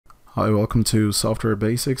Hi, welcome to Software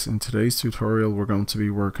Basics. In today's tutorial we're going to be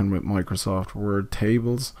working with Microsoft Word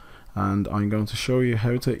tables, and I'm going to show you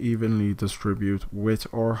how to evenly distribute width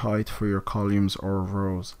or height for your columns or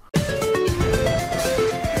rows.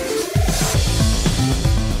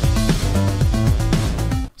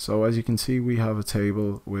 So as you can see, we have a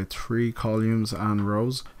table with 3 columns and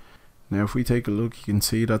rows. Now if we take a look, you can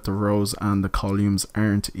see that the rows and the columns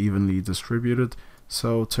aren't evenly distributed.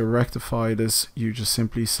 So to rectify this, you just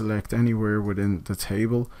simply select anywhere within the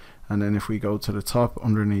table, and then if we go to the top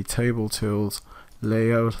underneath Table Tools,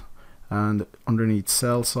 Layout, and underneath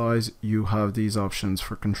Cell Size, you have these options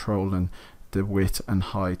for controlling the width and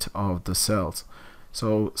height of the cells.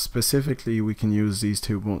 So specifically we can use these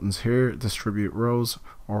two buttons here, Distribute Rows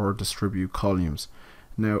or Distribute Columns.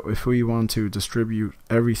 Now if we want to distribute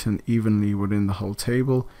everything evenly within the whole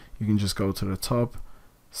table, you can just go to the top,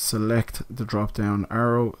 select the drop down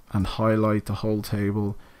arrow and highlight the whole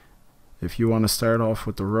table. If you want to start off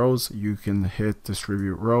with the rows, you can hit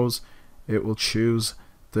Distribute Rows. It will choose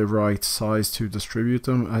the right size to distribute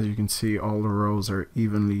them. As you can see, all the rows are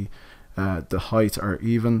evenly, the height are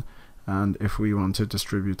even, and if we want to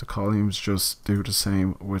distribute the columns, just do the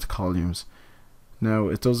same with columns. Now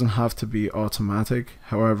it doesn't have to be automatic,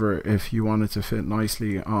 however if you want it to fit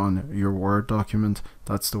nicely on your Word document,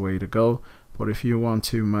 that's the way to go. But if you want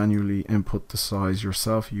to manually input the size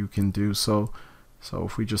yourself, you can do so. So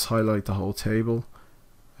if we just highlight the whole table,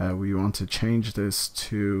 we want to change this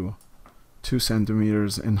to 2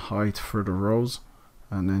 centimeters in height for the rows,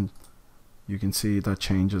 and then you can see that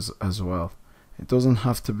changes as well. It doesn't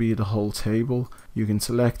have to be the whole table. You can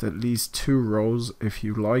select at least 2 rows if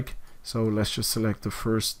you like. So let's just select the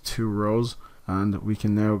first 2 rows, and we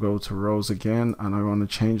can now go to rows again, and I want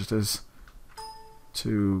to change this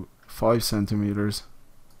to 5 centimeters,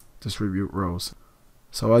 distribute rows.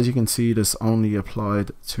 So as you can see, this only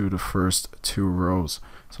applied to the first 2 rows.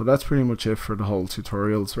 So that's pretty much it for the whole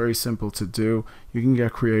tutorial. It's very simple to do. You can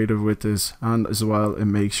get creative with this, and as well it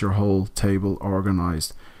makes your whole table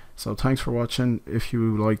organized. So thanks for watching. If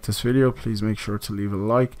you like this video, please make sure to leave a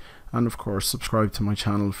like, and of course subscribe to my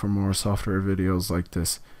channel for more software videos like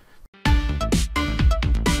this.